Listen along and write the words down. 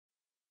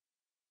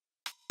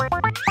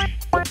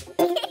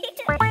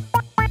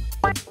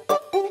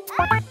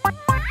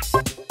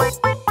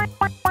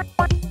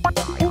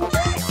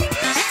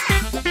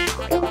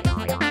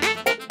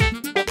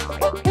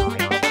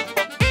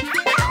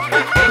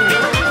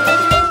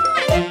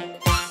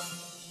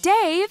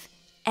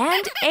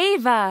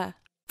Ava.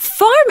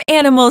 Farm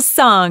Animal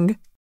Song.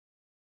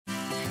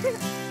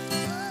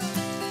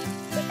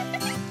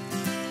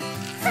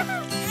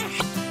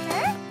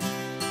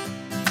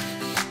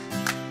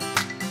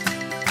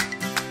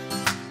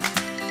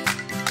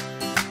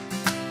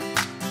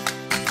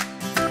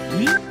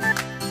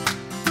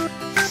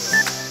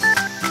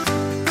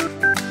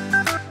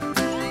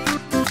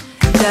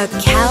 The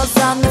cows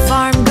on the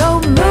farm go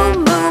moo,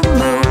 moo,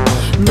 moo,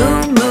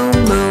 moo, moo,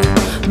 moo,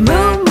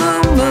 moo,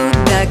 moo, moo.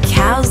 The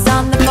cows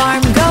on the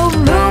farm go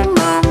moo,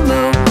 moo,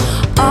 moo,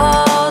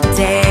 all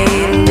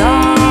day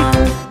long,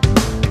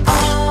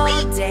 all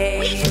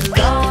day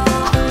long.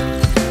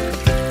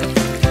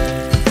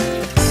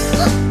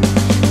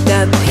 The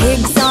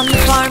pigs on the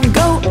farm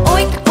go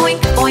oink,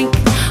 oink, oink,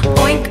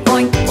 oink,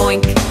 oink,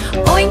 oink,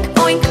 oink,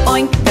 oink,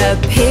 oink. The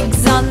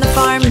pigs on the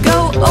farm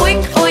go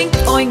oink, oink,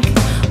 oink,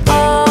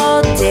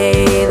 all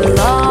day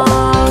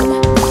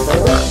long.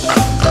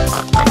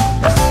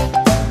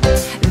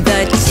 The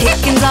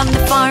chickens on the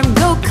farm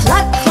go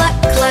cluck, cluck,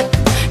 cluck,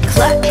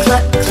 cluck,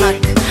 cluck, cluck,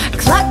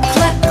 cluck,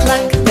 cluck,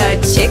 cluck. The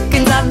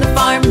chickens on the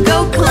farm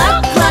go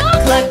cluck, cluck,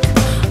 cluck,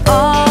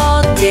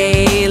 all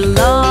day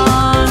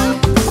long,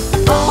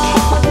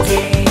 all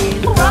day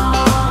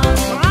long.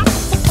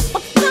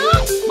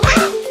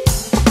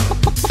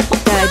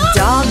 The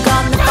dog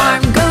on the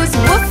farm goes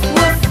woof,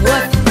 woof,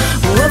 woof,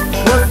 woof,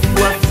 woof,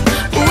 woof,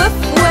 woof,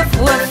 woof,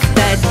 woof.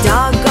 The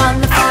dog on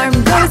the farm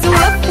goes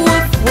woof,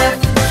 woof, woof,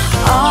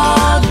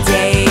 all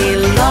day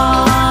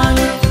long.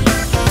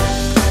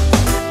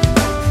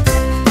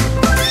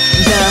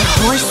 The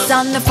horse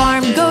on the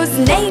farm goes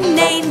neigh,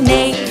 neigh,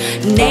 neigh,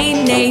 neigh,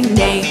 neigh,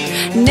 neigh,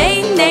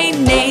 neigh, neigh,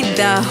 neigh.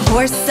 The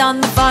horse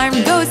on the farm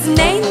goes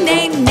neigh,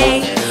 neigh,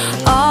 neigh,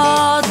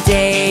 all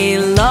day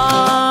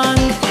long.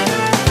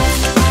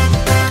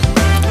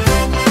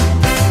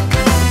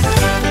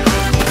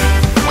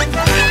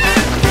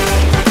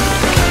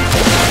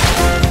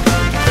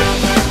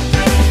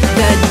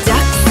 The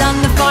ducks on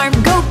the farm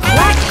go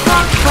quack,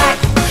 quack, quack,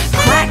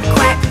 quack,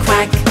 quack,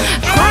 quack,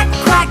 quack,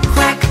 quack,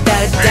 quack. The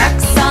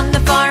ducks on the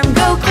farm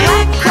go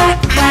quack, quack,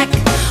 quack,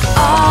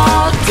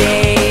 all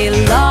day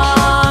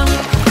long,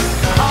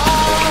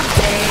 all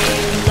day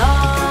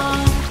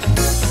long.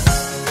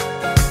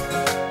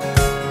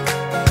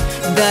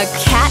 The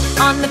cat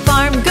on the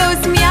farm goes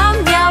meow,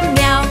 meow,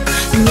 meow,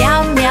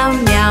 meow, meow,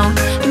 meow,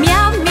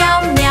 meow, meow,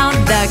 meow.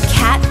 The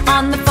cat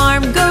on the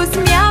farm goes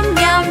meow,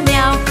 meow,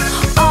 meow,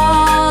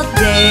 all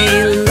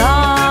day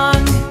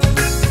long.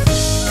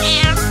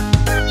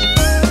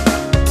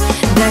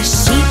 The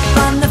sheep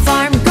on the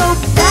farm go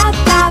ba,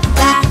 ba,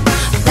 ba,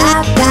 ba,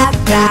 ba,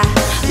 ba,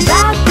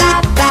 ba, ba,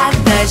 ba.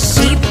 The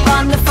sheep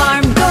on the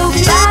farm go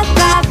ba,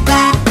 ba,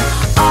 ba,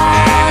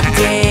 all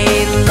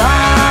day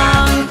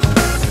long,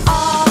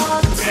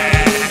 all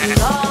day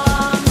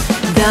long.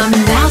 The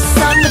mouse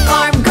on the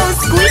farm goes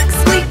squeak,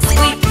 squeak,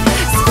 squeak,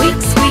 squeak,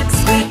 squeak,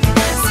 squeak,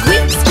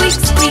 squeak, squeak,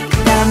 squeak.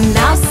 The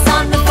mouse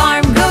on the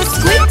farm goes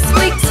squeak,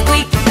 squeak,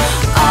 squeak,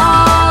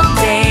 all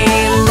day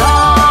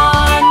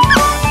long.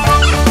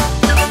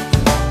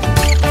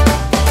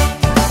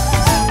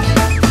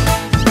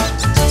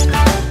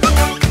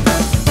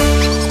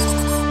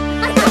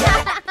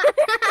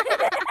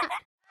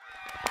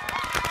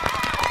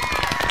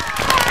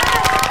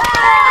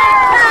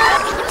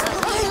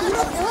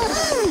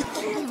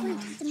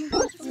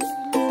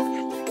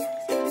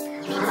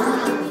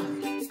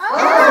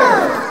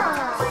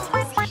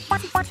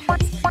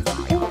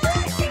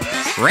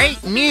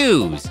 Great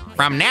news!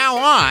 From now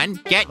on,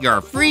 get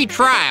your free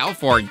trial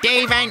for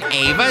Dave and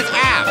Ava's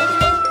app.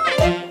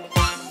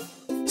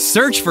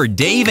 Search for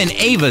Dave and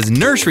Ava's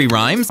nursery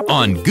rhymes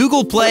on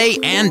Google Play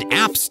and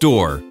App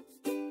Store.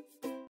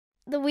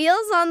 The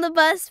Wheels on the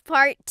Bus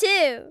Part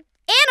 2.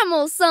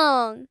 Animal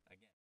Song.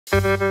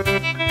 The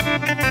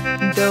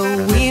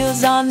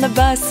wheels on the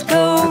bus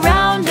go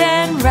round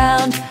and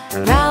round,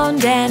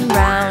 round and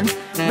round,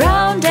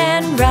 round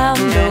and round.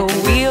 The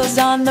wheels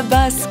on the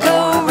bus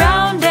go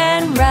round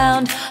and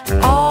round,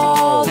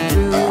 all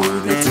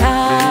through the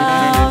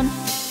town.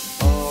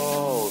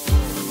 All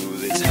through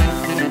the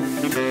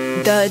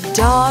town. The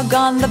dog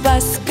on the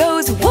bus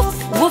goes woof,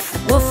 woof,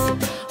 woof,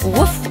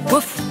 woof,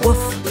 woof,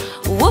 woof,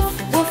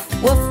 woof,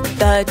 woof, woof.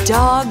 The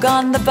dog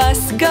on the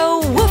bus go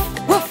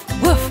woof, woof,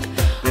 woof,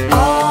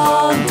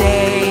 all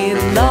day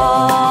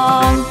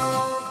long.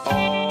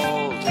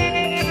 All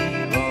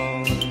day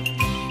long.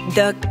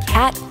 The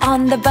cat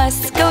on the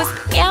bus goes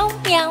meow,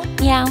 meow,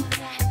 meow,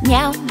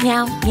 meow,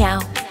 meow,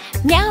 meow,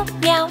 meow,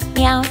 meow,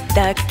 meow.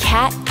 The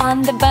cat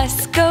on the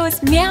bus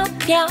goes meow,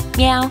 meow,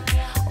 meow,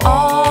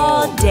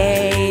 all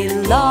day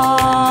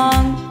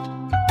long.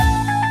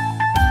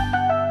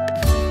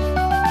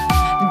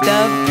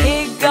 The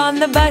pig on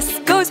the bus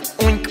goes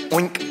oink,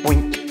 oink,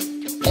 oink,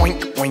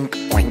 oink, oink,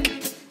 oink,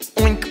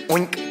 oink,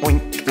 oink,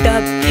 oink.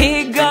 The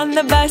pig on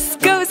the bus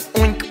goes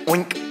oink,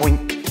 oink,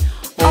 oink,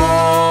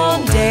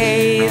 all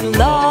day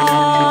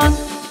long.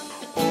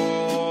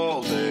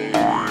 All day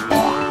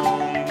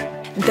long.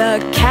 The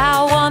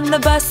cow on the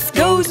bus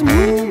goes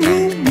moo,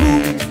 moo,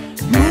 moo,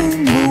 moo,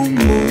 moo,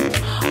 moo,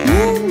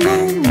 moo, moo,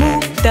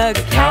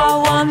 The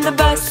cow on the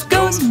bus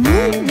goes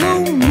moo,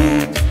 moo,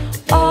 moo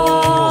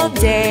all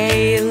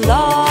day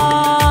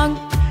long.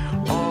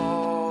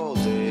 All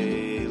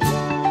day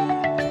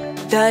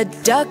long. The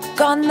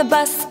duck on the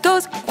bus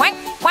goes quack,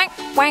 quack,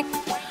 quack,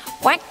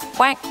 quack,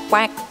 quack,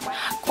 quack,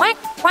 quack,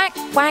 quack,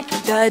 quack.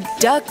 The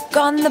duck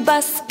on the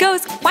bus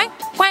goes quack,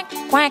 quack,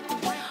 quack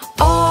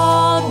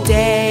all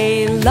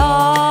day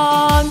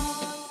long.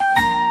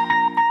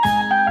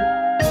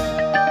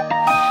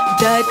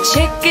 The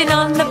chicken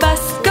on the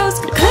bus goes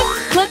click,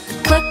 click,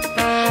 click,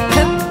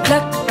 click,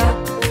 click,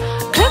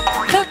 click,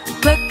 click,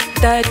 click.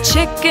 The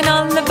chicken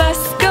on the bus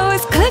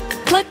goes click,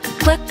 click,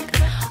 click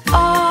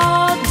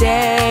all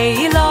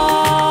day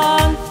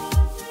long.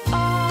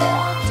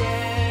 All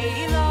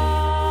day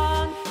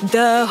long.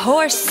 The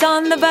horse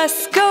on the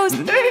bus goes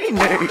Neigh, neigh,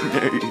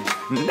 neigh,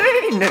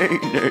 neigh, neigh,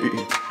 neigh,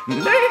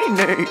 neigh,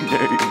 neigh,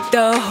 neigh.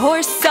 The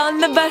horse on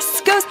the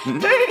bus goes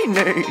Neigh,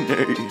 neigh,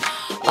 neigh,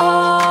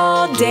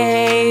 all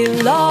day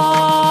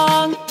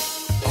long.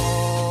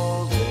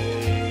 all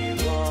day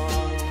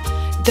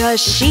long. The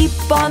sheep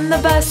on the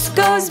bus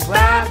goes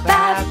ba,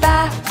 ba,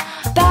 ba,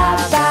 ba,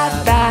 ba,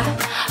 ba,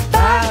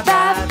 ba,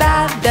 ba,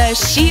 ba. The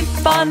sheep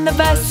on the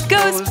bus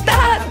goes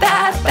ba,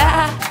 ba,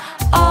 ba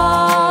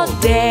all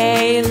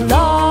day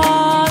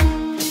long.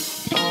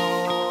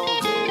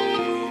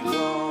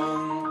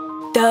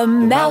 The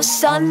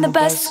mouse on the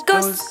bus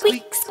goes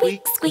squeak,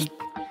 squeak, squeak,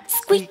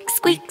 squeak,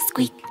 squeak,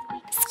 squeak,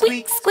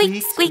 squeak,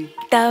 squeak, squeak.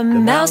 The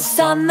mouse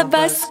on the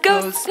bus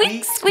goes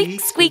squeak, squeak,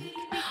 squeak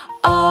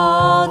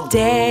all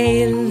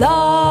day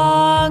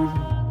long.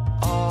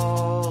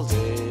 All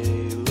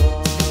day long.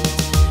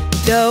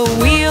 The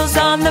wheels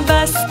on the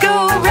bus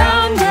go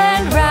round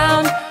and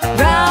round,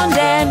 round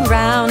and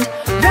round,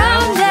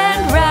 round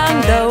and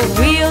round. The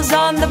wheels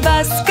on the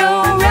bus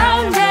go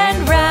round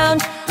and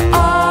round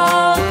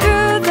all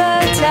through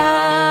the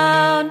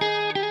town.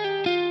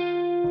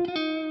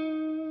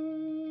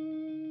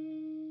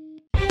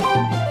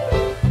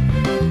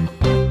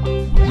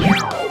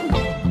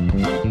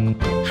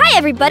 Hi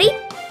everybody!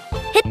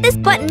 Hit this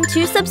button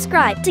to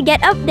subscribe to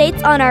get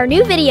updates on our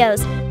new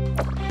videos.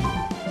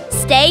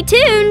 Stay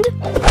tuned!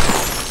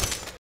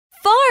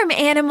 Farm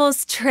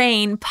Animals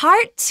Train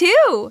Part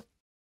 2.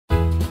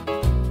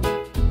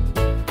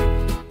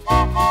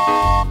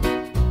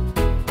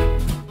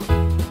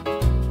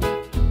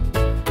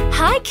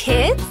 Hi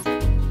kids!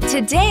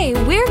 Today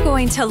we're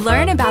going to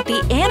learn about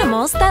the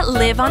animals that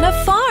live on a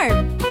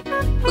farm.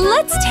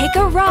 Let's take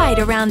a ride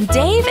around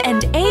Dave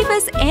and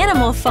Ava's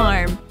animal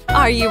farm.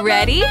 Are you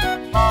ready?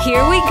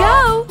 Here we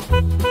go!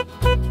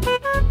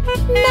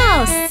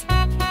 Mouse,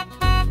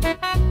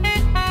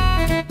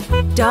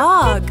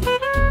 dog,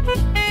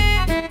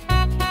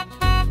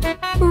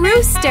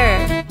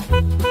 rooster,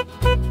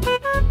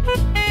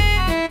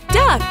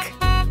 duck,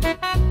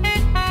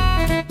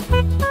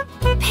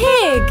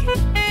 pig.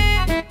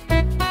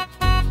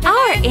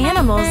 Our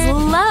animals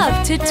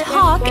love to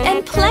talk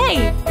and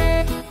play.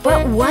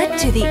 But what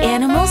do the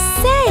animals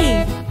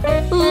say?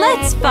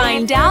 Let's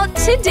find out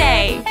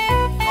today.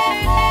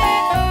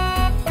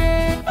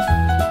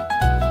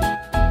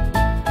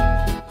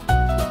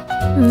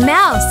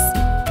 Mouse.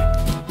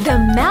 The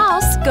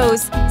mouse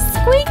goes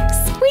squeak,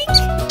 squeak.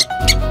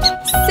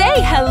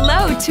 Say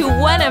hello to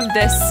one of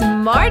the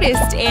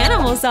smartest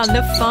animals on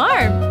the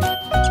farm.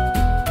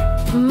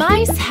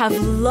 Mice have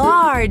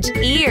large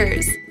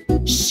ears,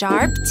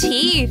 sharp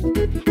teeth,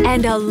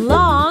 and a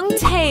long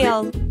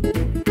tail.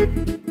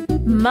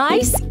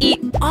 Mice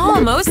eat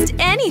almost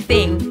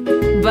anything,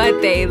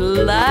 but they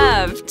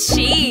love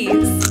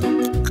cheese.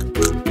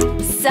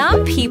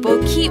 Some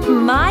people keep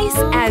mice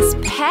as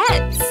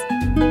pets.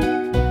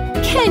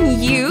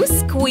 Can you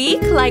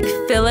squeak like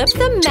Philip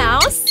the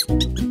mouse?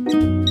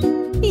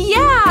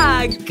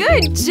 Yeah,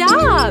 good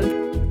job!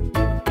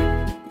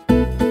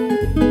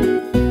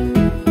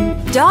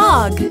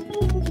 Dog.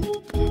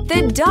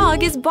 The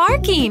dog is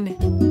barking.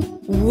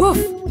 Woof,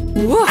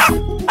 woof.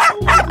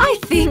 I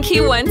think he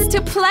wants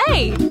to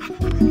play.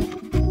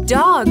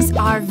 Dogs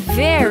are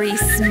very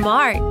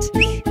smart.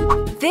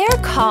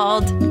 They're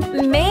called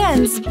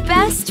man's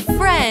best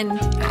friend.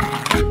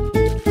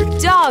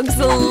 Dogs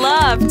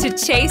love to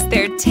chase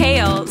their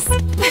tails.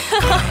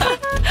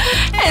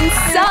 And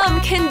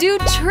some can do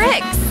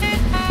tricks.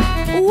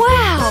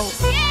 Wow!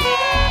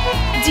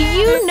 Do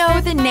you know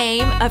the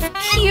name of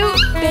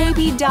cute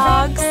baby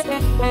dogs?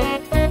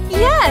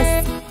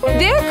 Yes,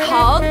 they're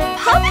called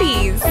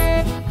puppies.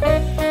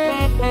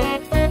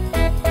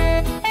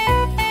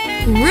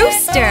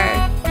 Rooster.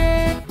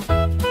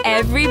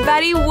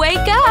 Everybody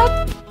wake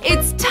up.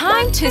 It's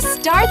time to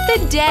start the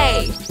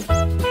day.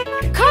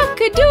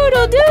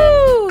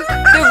 Cock-a-doodle-doo,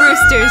 the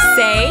roosters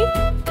say.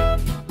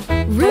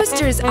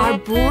 Roosters are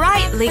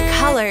brightly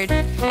colored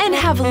and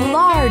have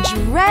large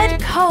red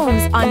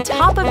combs on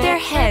top of their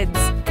heads.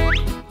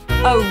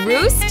 A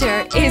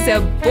rooster is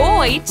a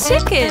boy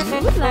chicken.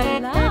 Ooh la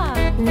la.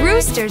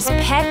 Roosters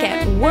peck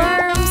at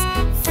worms,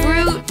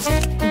 fruit,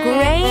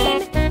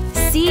 grain,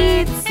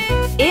 seeds,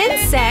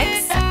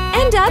 insects,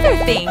 and other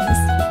things.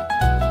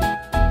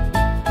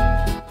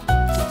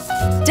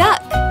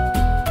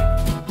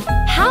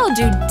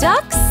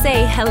 Ducks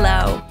say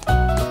hello.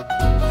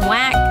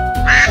 Quack,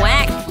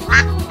 quack.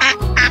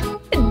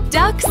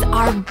 Ducks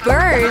are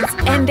birds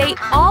and they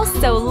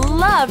also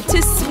love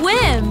to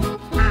swim.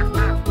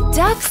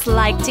 Ducks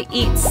like to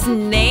eat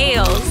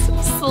snails,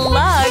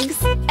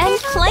 slugs, and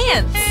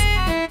plants.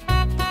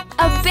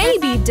 A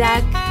baby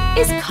duck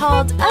is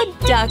called a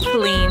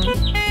duckling.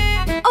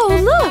 Oh,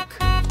 look!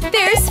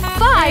 There's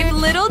 5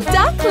 little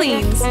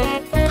ducklings.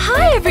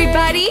 Hi,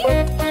 everybody!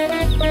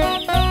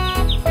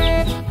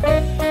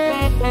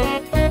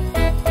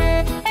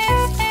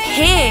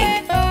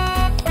 Pig.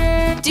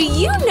 Do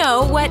you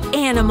know what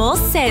animal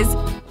says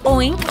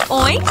oink,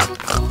 oink?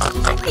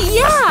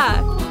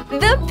 Yeah!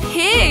 The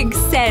pig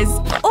says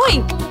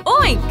oink,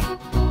 oink.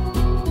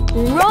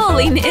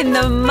 Rolling in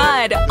the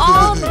mud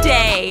all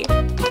day.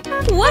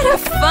 What a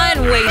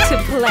fun way to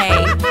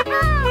play!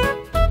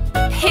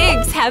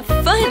 Pigs have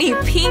funny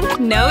pink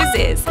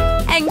noses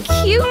and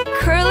cute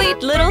curly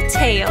little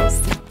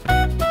tails.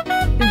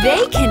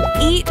 They can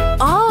eat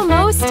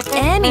almost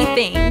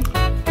anything.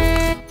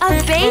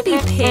 A baby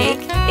pig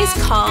is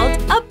called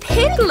a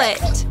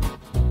piglet.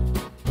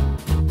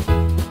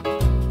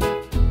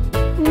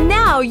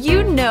 Now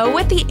you know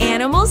what the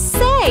animals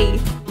say.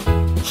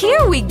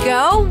 Here we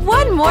go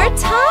one more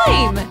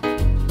time.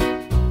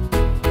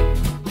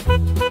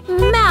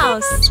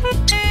 Mouse.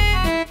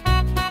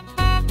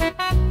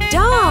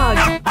 Dog.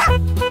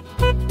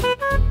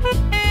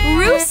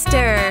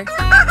 Rooster.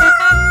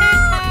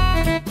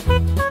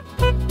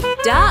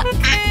 Duck.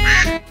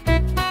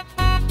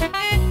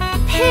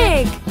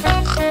 Pig.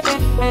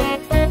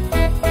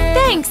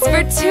 Thanks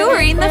for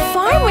touring the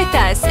farm with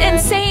us and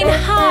saying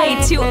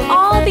hi to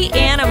all the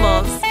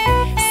animals.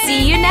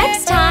 See you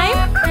next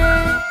time.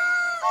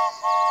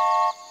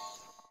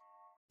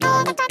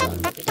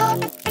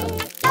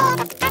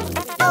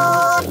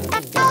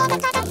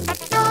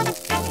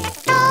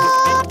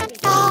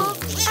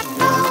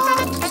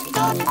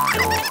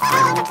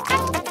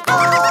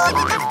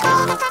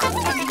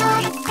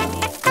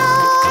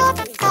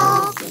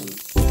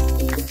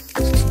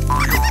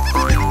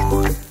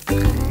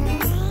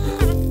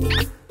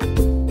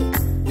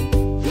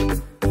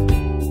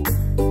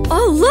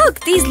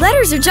 These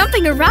letters are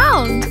jumping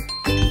around.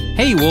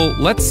 Hey, well,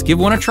 let's give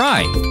one a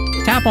try.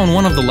 Tap on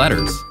one of the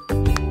letters.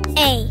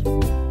 A.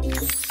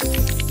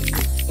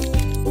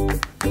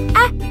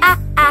 Ah, ah,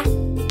 ah.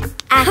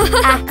 Ah,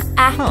 ah,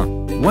 ah. Huh,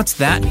 what's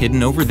that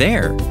hidden over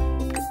there?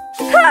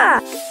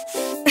 Ha!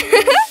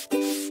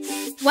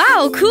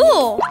 Wow,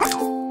 cool.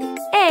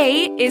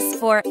 A is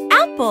for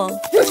apple.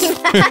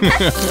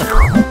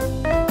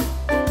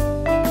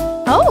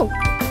 Oh,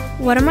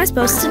 what am I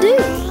supposed to do?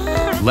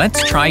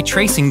 Let's try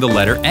tracing the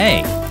letter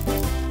A.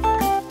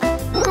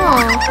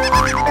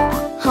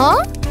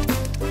 Huh?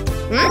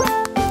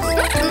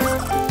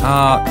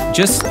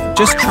 Just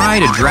try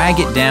to drag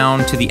it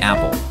down to the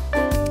apple.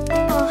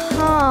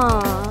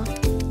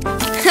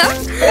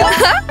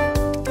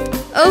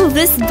 Oh,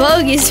 this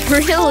bug is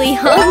really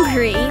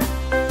hungry.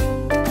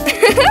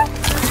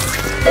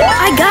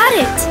 I got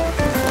it!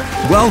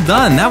 Well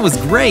done, that was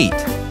great.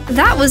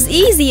 That was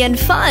easy and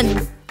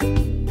fun.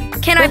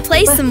 Can I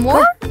play some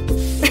more?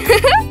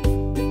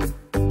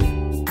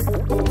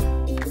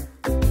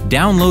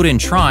 Download and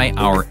try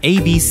our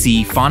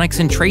ABC Phonics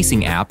and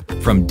Tracing app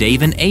from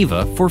Dave and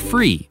Ava for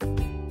free.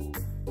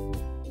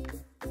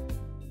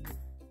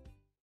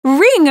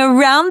 Ring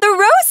around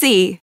the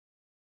Rosie.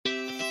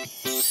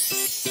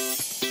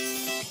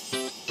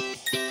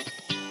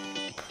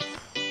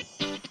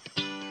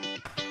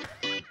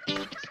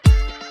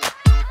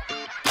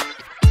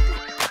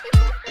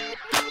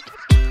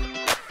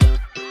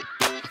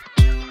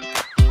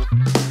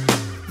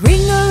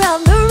 Ring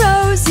around the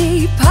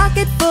Rosie,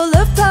 pocket full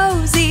of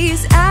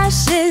posies.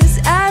 Ashes,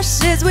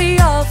 ashes, we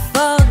all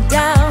fall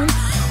down.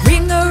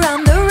 Ring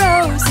around the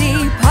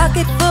Rosie,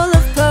 pocket full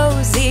of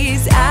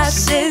posies.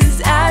 Ashes,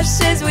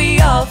 ashes, we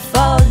all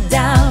fall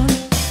down.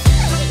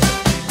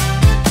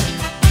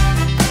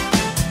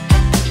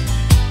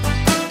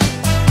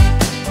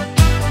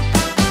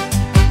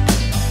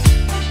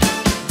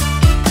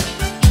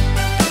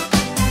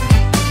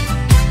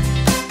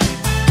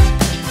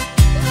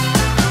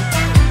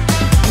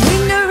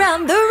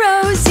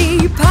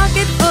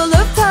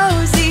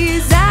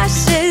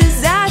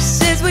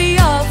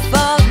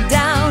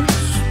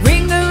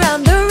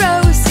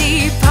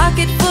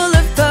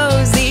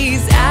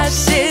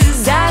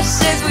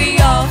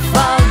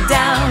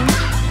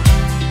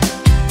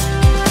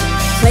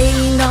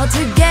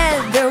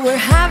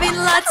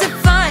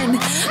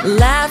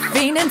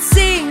 Laughing and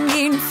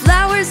singing,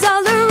 flowers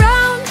all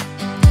around.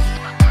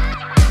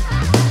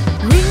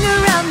 Ring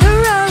around the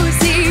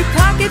Rosie,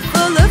 pocket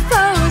full of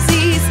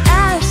posies.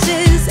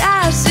 Ashes,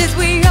 ashes,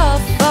 we all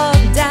fall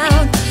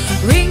down.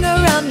 Ring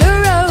around the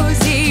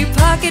Rosie,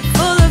 pocket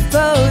full of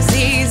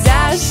posies.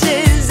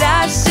 Ashes,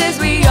 ashes,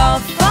 we all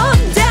fall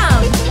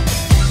down.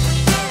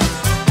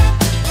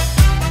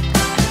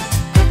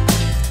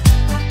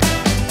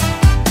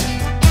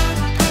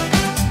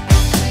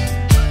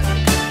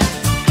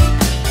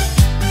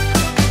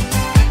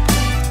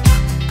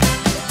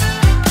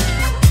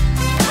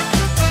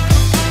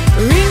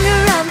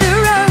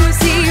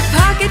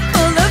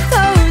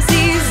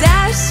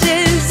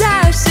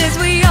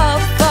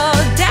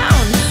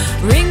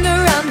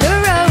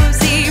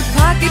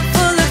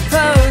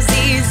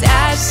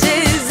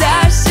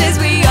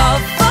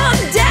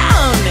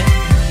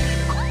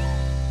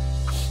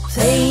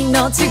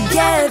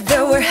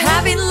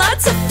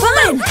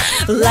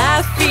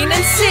 laughing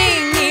and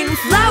singing,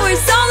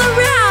 flowers all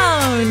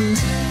around.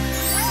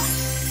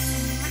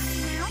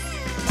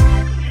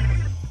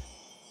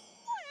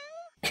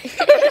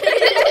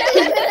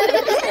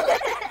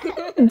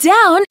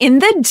 Down in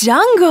the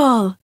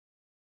jungle.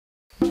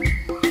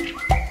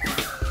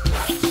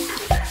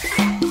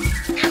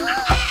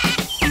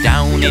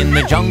 Down in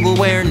the jungle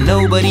where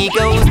nobody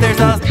goes, there's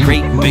a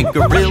great big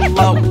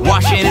gorilla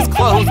washing his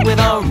clothes with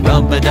a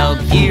rub-a-dub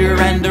here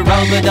and a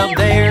rub-a-dub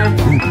there.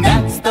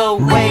 That's the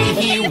way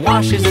he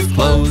washes his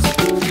clothes.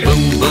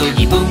 Boom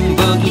boogie boom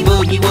boogie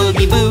boogie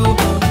woogie boo.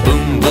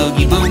 Boom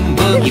boogie boom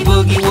boogie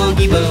boogie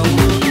woogie boo.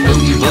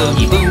 Boom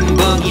boogie boom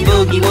boogie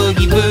boogie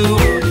woogie boo.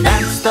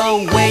 That's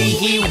the way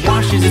he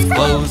washes his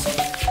clothes.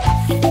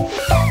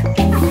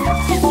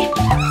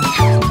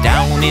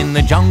 Down in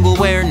the jungle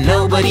where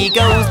nobody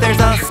goes, there's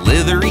a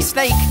slithery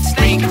snake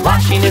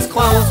washing his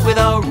clothes with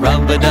a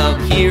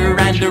rub-a-dub here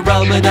and a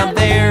rub-a-dub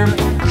there.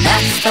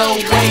 That's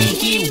the way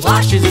he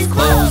washes his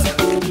clothes.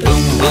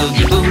 Boom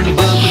boogie boom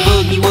boogie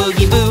boogie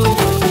woogie boo.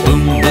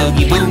 Boom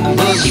boogie boom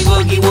boogie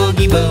boogie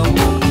woogie boo.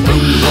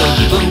 Boom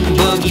boogie boom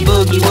boogie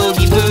boogie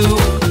woogie boo.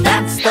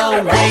 That's the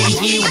way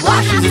he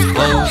washes his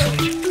clothes.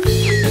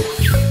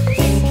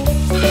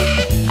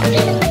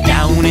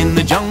 Down in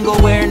the jungle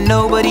where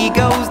nobody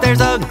goes,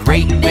 there's a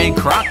great big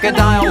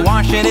crocodile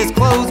washing his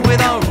clothes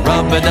with a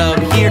rub-a-dub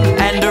here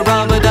and a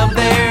rub-a-dub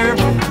there.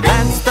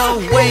 That's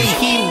the way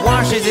he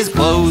washes his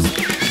clothes.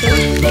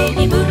 Boom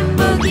boogie boom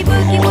boogie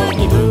boogie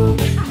woogie boo.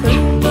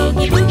 Boom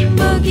boogie boom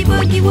boogie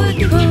boogie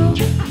woogie boo.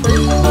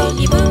 Boom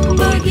boogie boom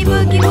boogie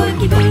boogie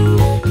woogie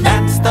boo.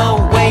 That's the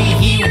way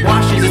he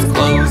washes his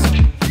clothes.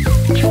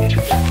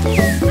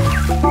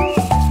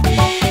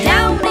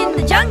 Down in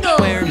the jungle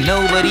Where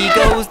nobody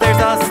goes, there's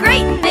a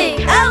great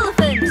big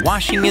elephant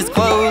washing his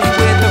clothes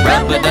with a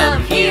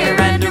rub-a-dub here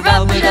and a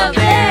rub-a-dub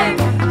there.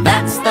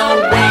 That's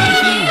the way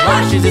he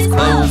washes his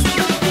clothes.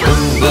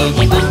 Boom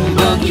boogie boom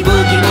boogie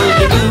boogie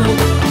woogie boo.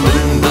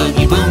 Boom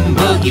boogie boom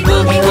boogie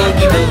boogie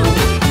woogie boo.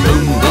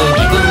 Boom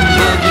boogie boom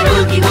boogie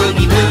boogie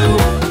woogie boo.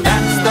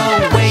 That's the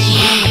way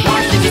he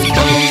washes his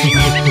clothes.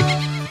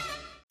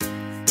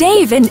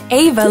 Dave and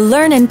Ava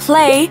Learn and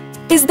Play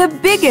is the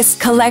biggest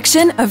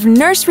collection of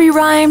nursery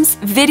rhymes,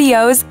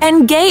 videos,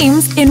 and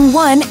games in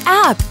one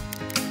app.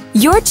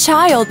 Your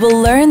child will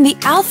learn the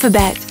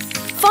alphabet,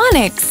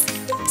 phonics,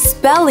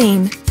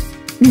 spelling,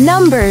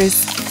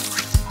 numbers,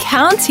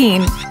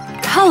 counting,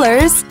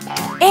 colors,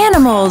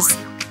 animals,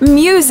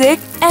 music,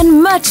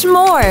 and much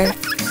more.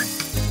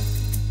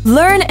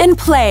 Learn and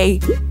play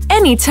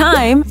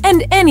anytime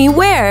and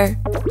anywhere.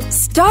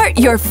 Start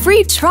your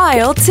free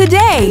trial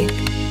today.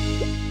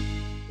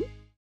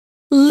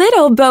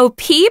 Little Bo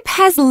Peep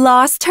has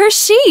lost her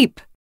sheep.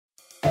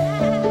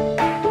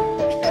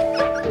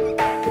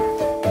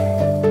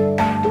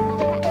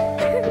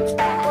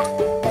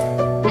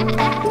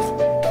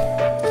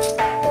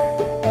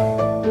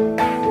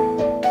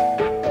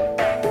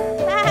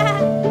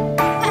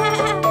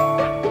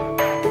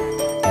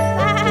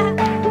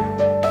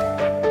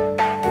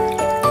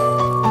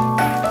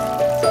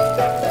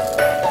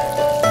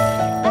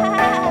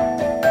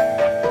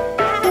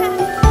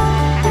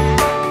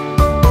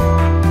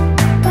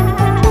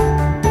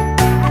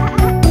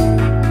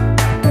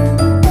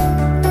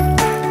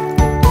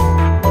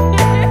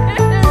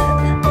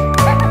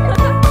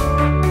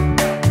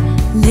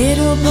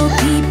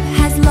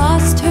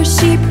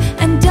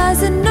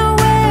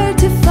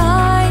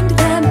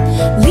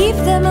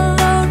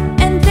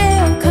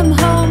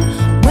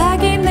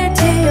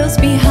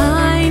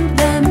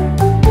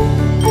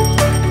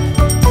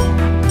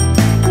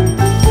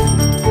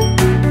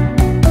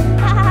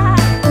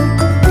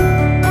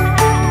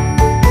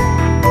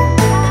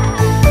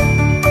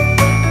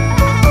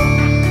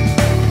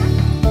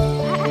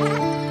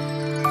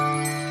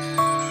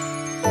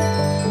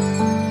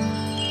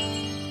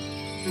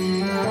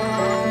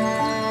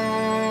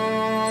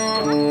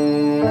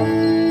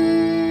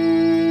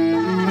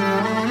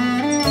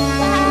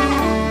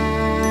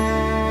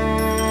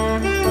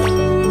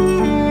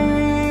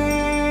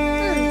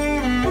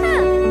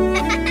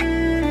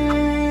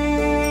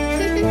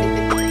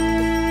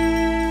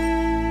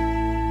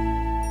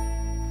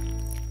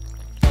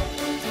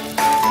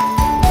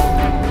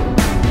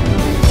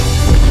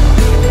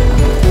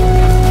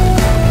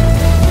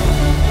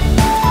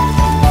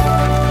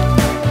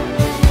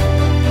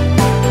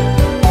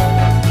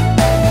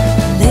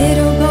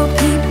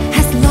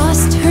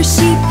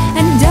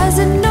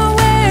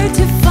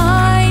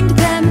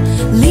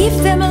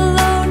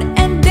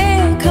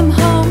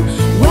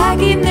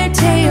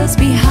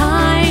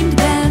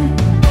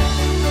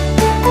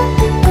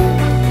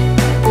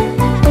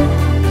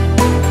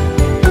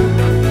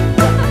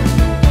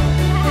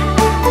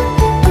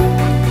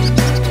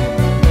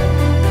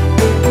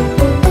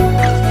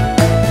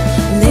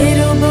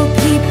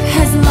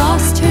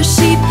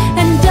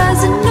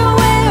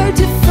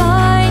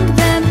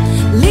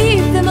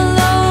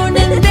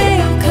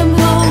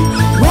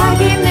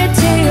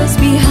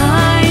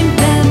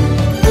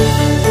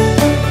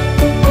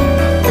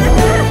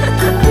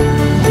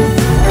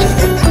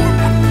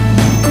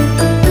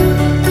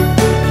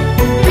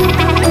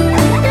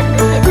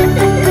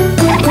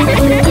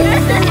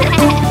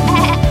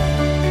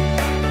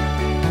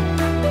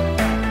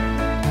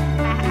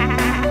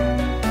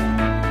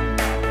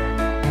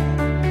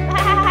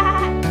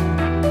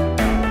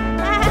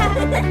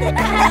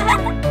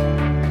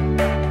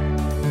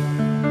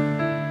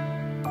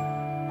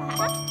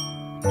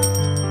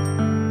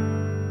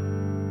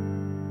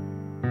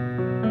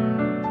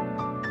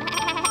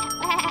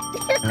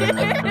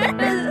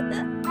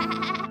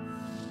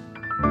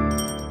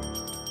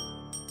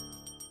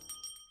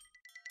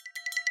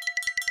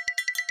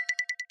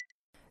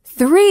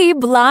 Three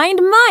blind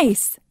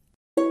mice.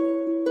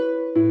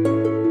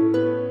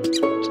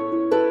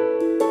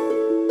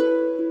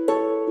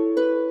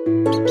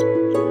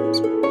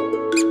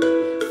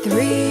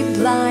 Three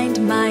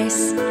blind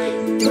mice,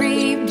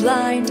 three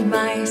blind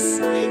mice.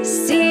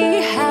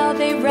 See how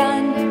they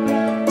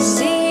run,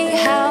 see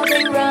how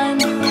they run.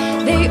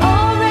 They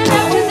all ran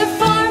after the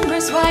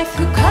farmer's wife,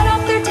 who cut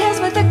off their tails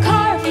with a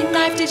carving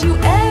knife. Did you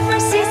ever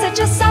see such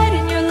a sight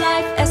in your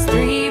life as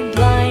three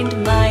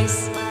blind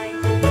mice?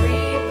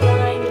 Three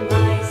blind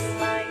mice.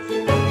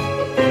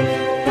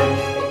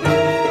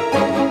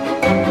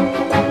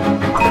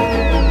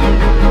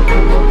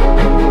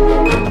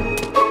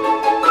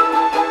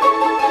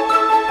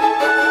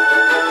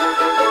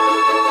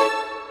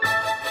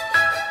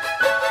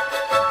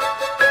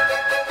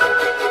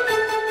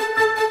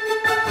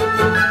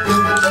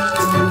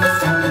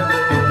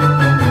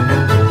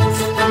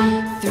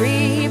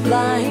 Three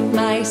blind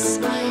mice,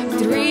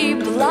 three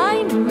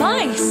blind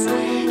mice.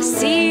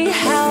 See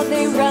how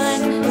they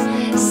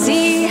run,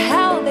 see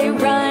how they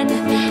run.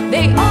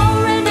 They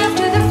all ran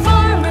after the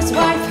farmer's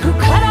wife, who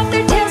cut off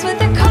their tails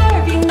with a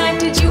carving knife.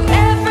 Did you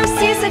ever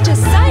see such a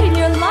sight in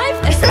your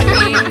life as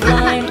three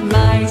blind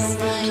mice?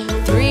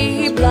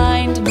 Three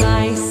blind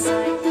mice,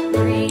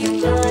 three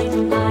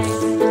blind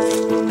mice, three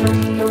blind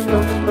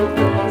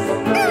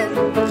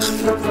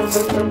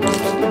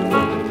mice.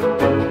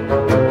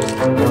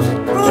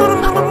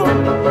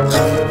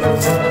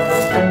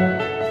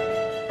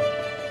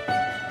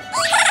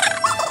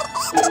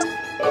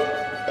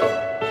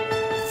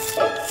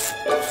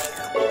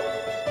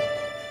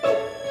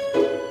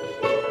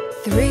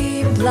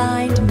 Three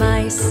blind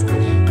mice,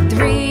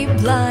 three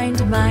blind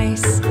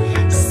mice.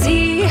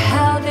 See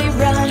how they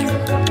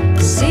run,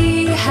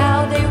 see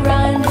how they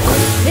run.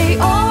 They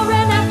all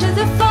ran after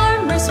the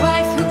farmer's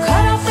wife, who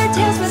cut off their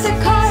tails with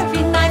a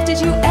carving knife.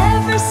 Did you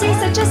ever see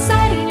such a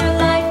sight in your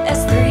life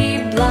as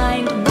three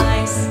blind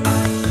mice?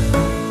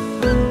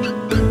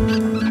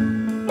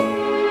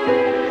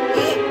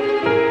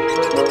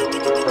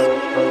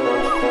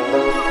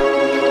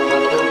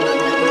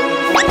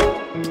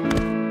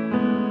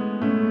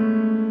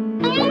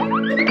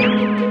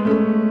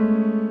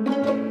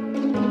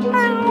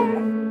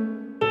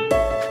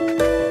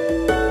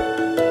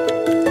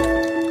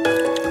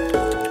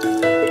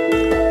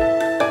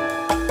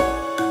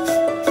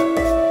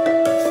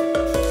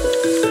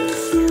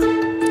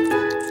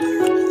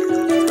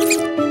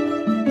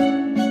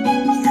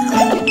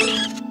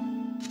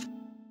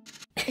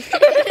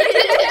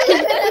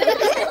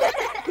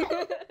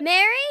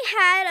 Mary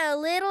had a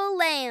little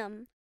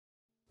lamb.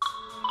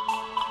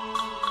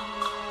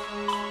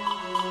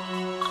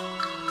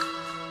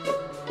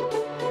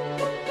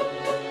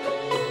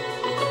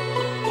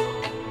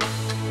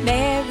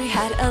 Mary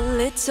had a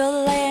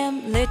little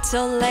lamb,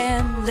 little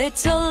lamb,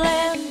 little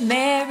lamb.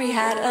 Mary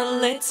had a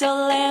little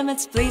lamb,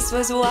 its fleece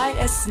was white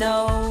as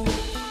snow.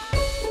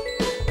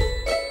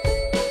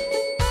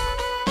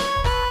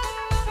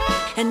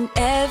 And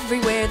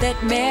everywhere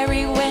that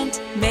Mary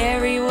went,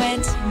 Mary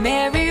went,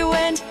 Mary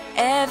went.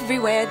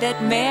 Everywhere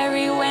that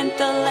Mary went,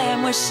 the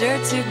lamb was sure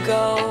to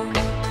go.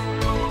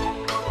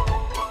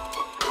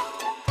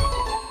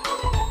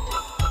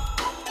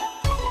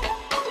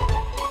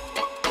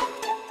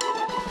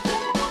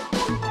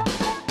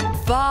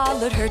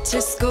 Followed her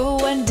to school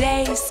one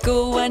day,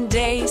 school one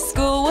day,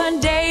 school one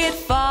day. It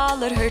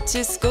followed her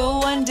to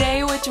school one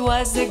day, which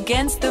was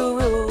against the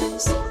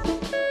rules.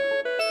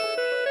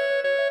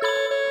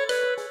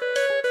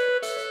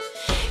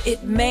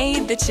 It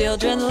made the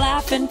children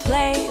laugh and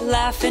play,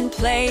 laugh and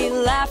play,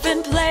 laugh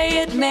and play.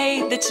 It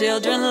made the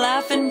children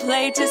laugh and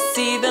play to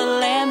see the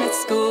lamb at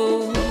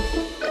school.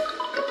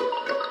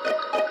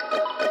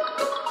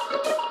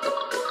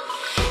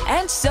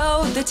 And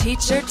so the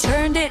teacher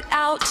turned it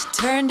out,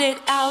 turned it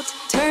out,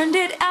 turned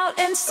it out.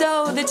 And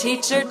so the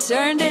teacher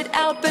turned it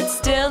out, but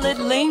still it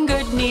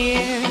lingered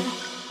near.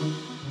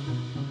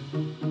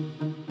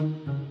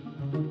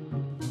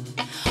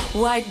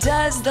 Why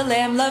does the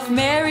lamb love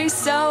Mary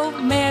so,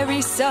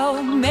 Mary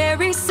so,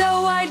 Mary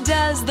so? Why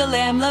does the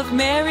lamb love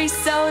Mary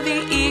so?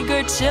 The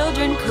eager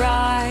children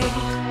cry.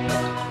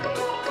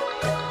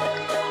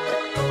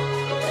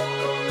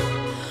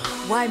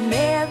 Why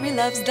Mary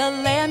loves the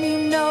lamb,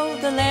 you know,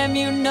 the lamb,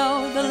 you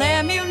know, the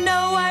lamb, you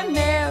know. Why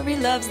Mary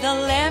loves the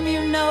lamb,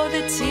 you know,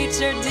 the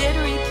teacher did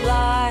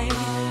reply.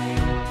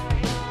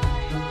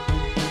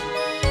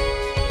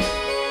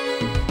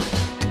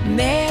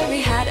 Mary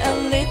had a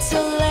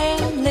little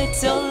lamb,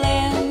 little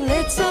lamb,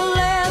 little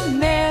lamb.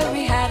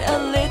 Mary had a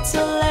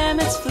little lamb,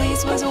 its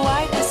fleece was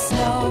white as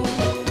snow.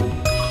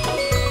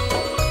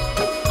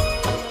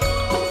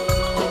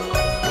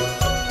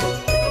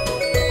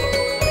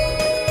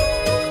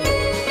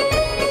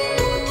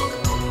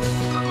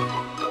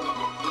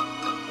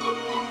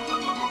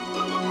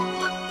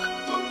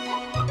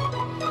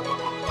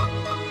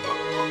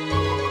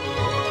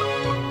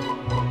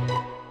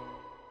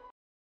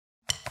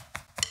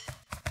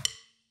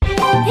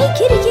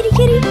 kitty, kitty,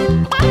 kitty.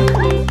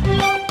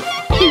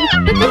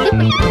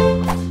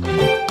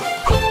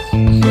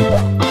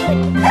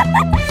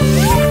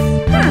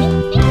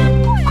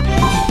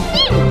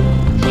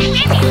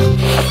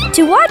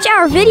 To watch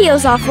our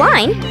videos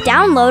offline,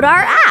 download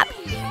our app.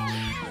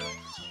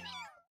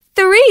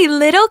 3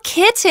 little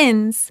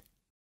kittens.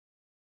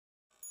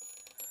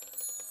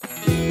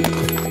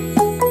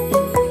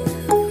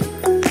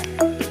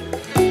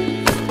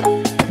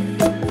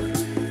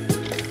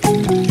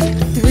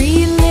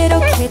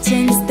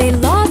 Kittens, they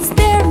lost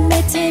their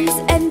mittens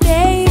and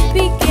they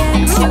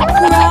began to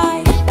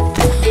cry.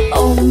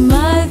 Oh,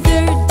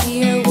 mother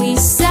dear, we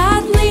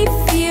sadly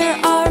fear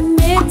our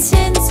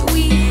mittens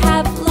we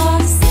have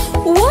lost.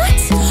 What?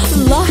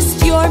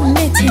 Lost your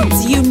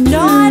mittens, you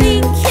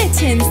naughty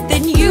kittens?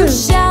 Then you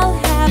shall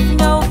have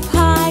no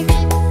pie.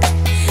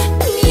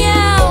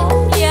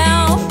 Meow,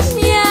 meow,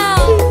 meow,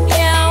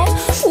 meow.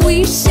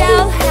 We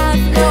shall have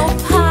no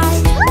pie.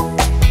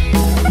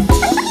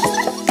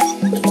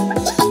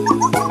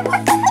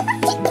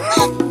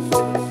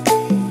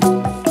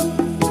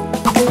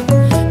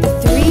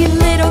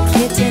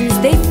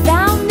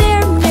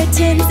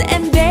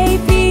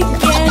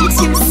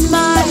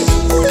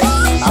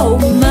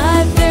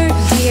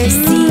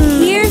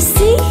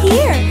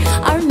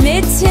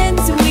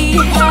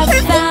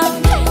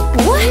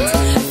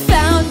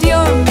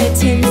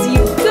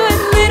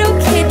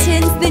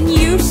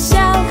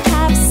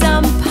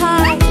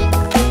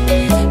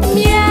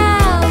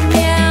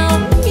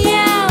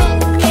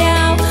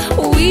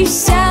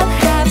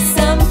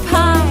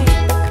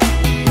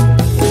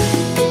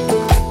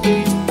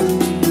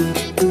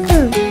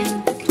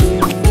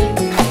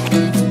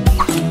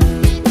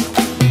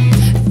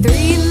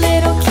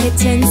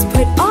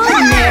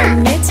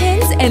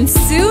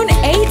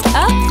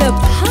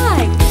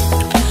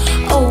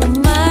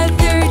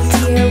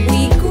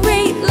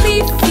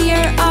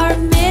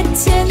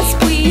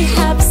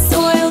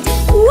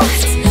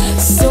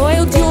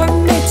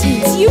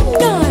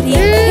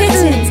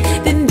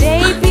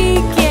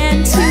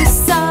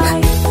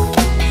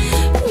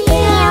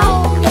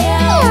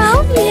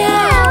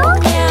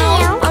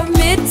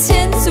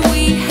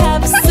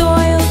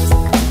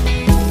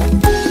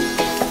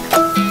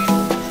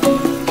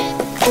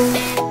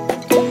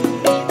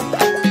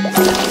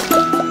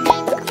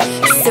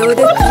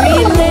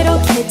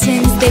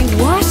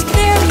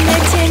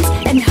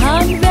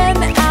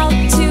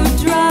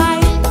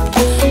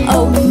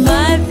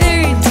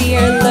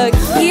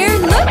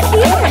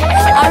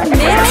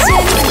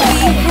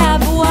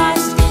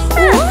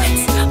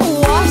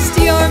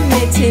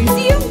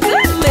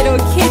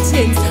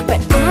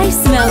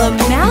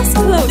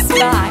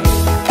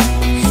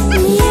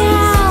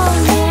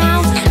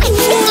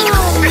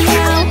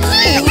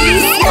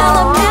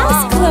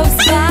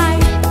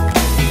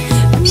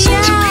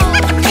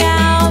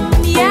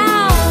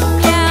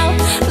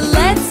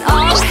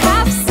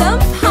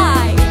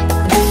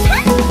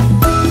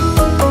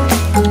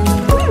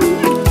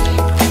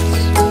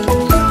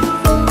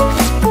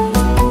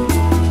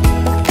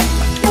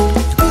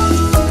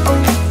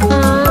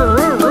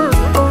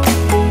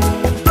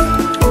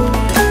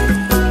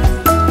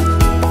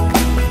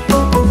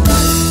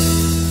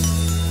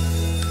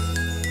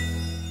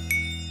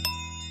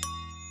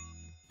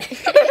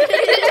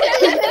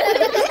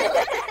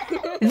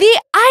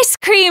 The ice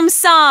cream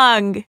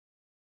song!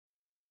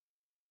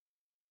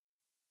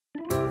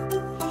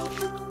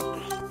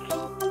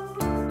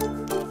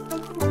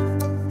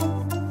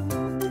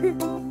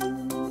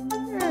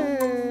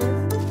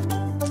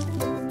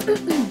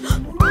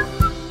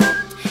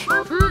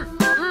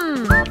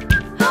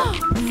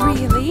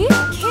 Really?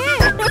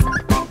 Kids?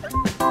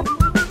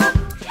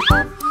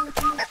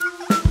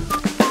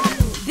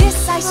 This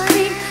ice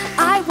cream,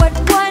 I want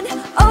one.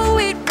 Oh,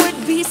 it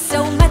would be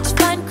so much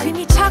fun.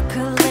 Creamy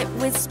chocolate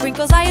with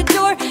sprinkles I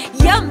adore.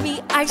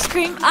 Yummy ice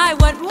cream, I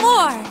want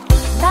more.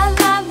 La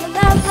la la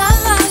la la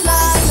la la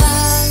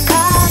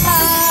la la.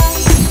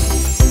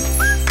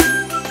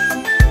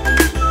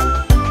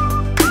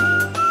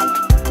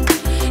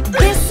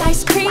 This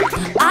ice cream,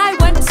 I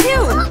want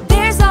too.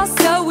 There's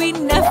also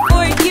enough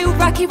for you.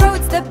 Rocky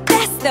Road's the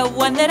best, the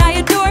one that I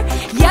adore.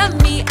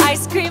 Yummy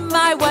ice cream,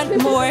 I want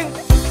more.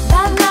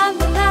 La la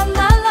la la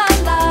la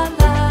la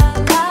la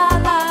la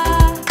la.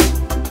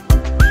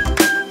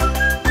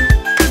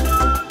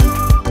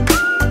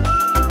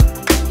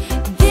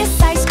 This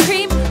ice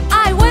cream,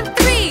 I want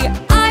 3.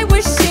 I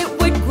wish it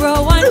would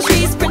grow on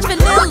trees. French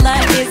vanilla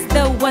is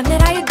the one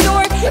that I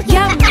adore.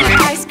 Yummy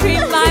ice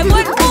cream, I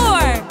want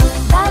more.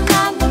 La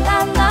la la la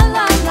la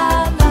la la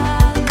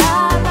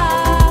la.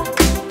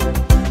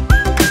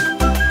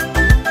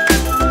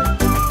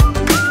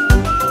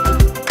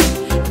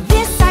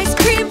 This ice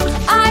cream,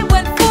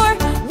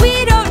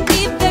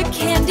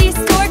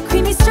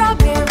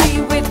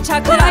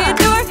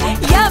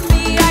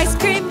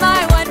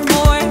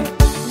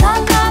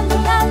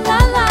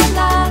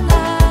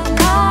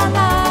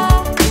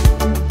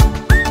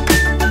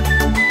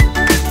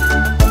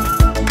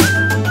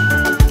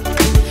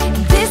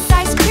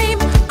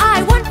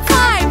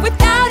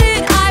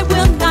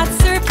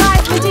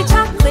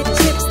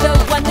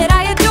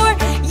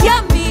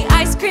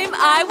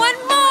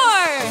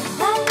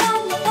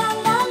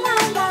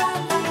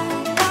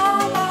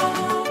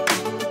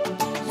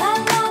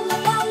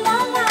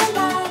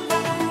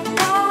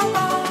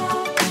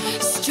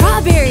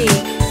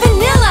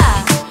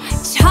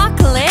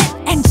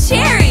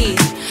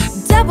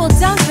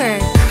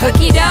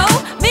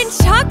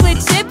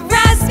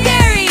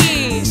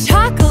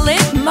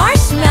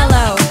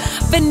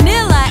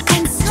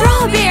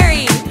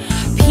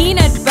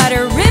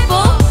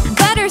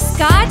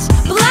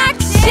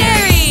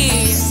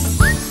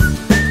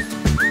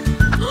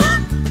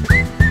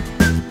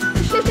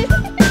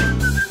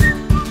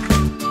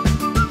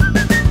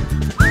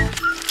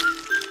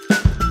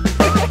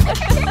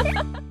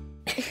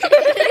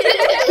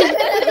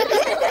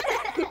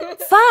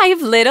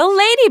 5 little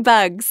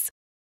ladybugs.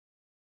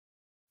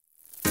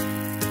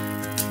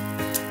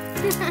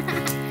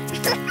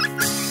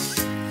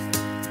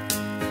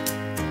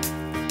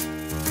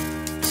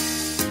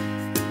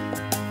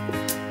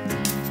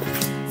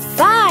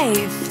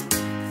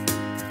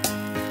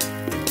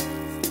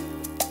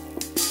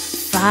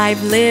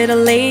 Five little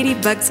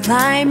ladybugs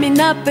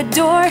climbing up a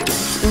door.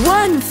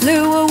 One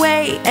flew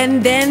away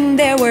and then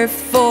there were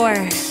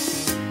 4.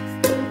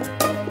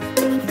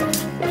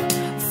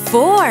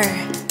 4.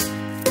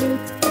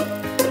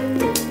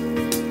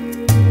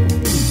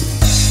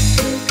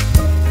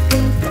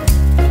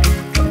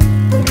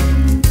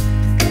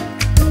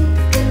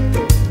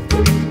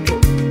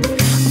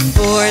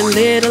 4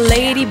 little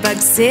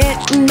ladybugs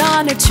sitting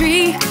on a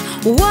tree.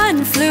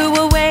 One flew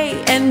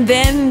away and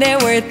then there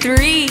were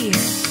 3.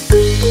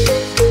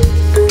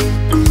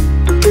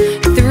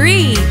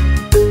 3.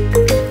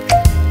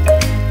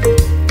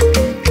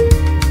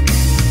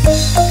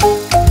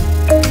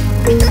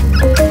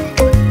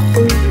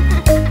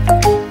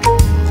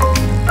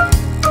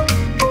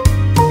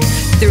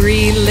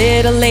 3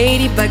 little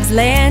ladybugs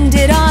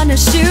landed on a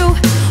shoe.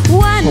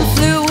 One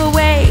flew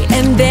away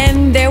and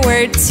then there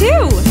were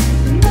 2.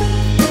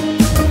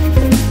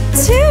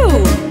 2. 2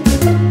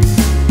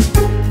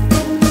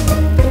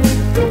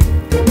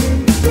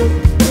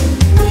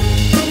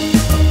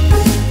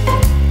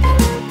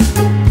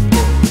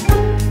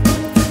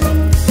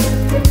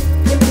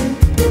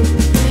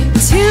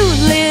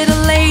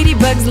 little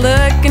ladybugs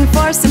looking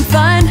for some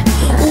fun.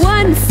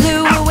 One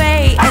flew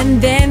away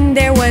and then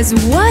there was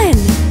 1.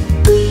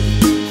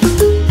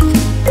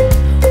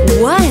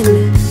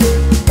 1.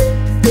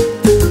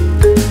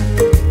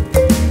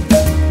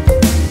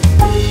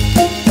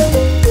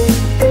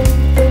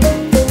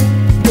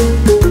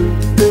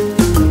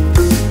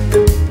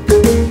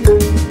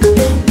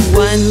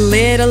 1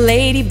 little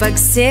ladybug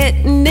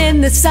sitting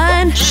in the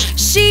sun.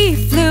 She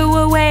flew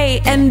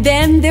away and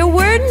then there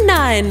were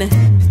none.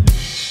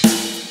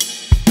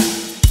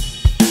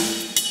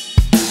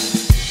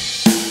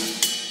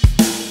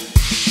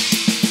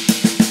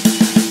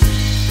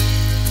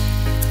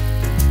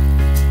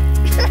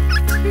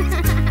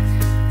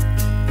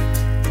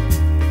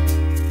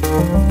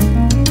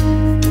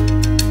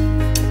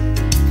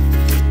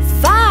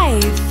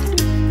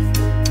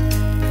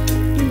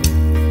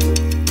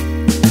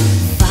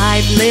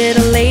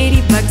 Little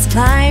ladybugs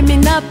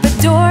climbing up a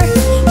door.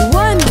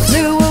 One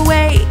flew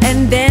away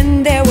and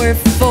then there were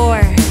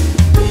 4.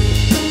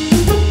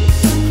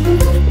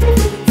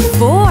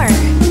 4.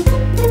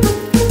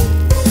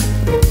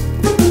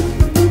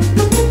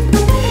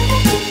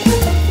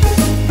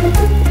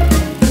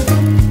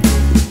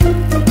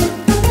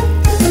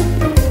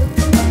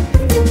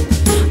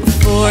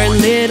 4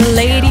 little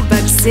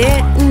ladybugs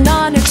sitting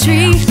on a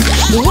tree.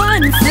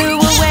 One flew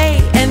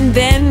away and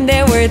then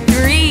there were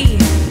 3.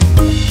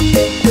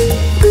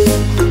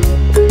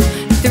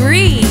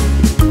 3.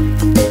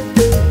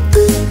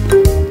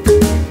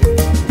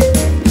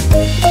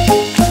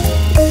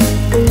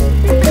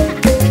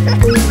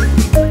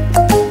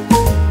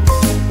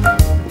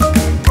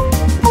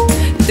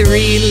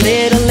 3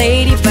 little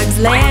ladybugs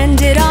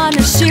landed on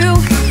a shoe.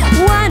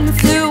 One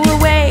flew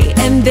away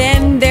and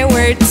then there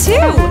were 2.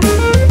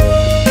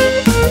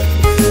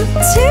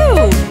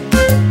 2.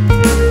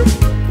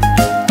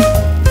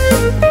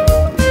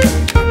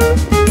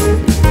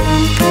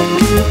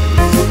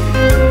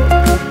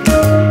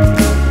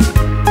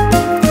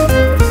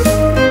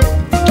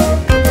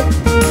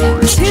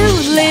 2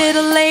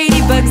 little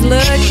ladybugs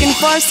looking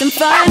for some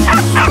fun.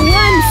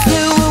 One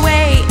flew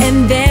away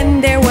and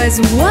then there was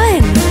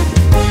 1.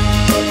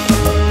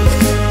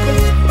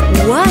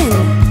 1.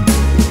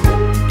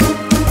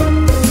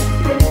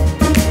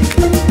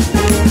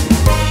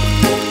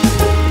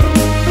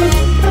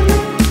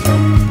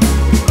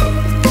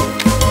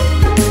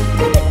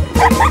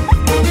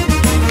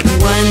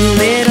 1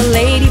 little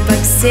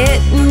ladybug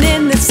sitting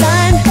in the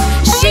sun.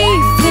 She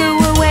flew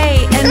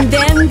away and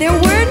then there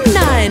were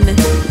none.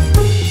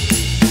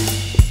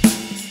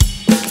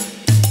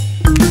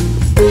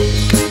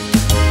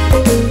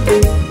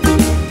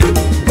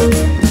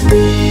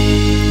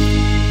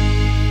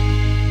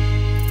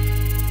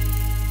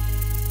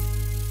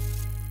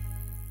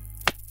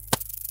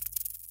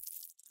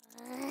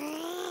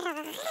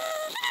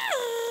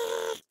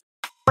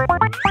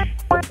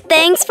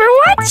 Thanks for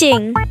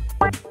watching!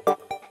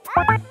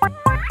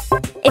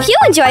 If you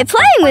enjoy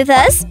playing with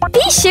us,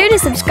 be sure to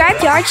subscribe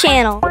to our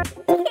channel.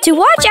 To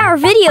watch our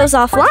videos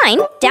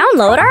offline,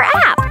 download our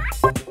app.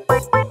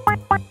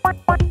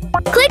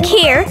 Click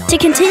here to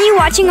continue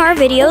watching our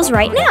videos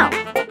right now.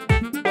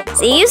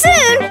 See you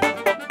soon!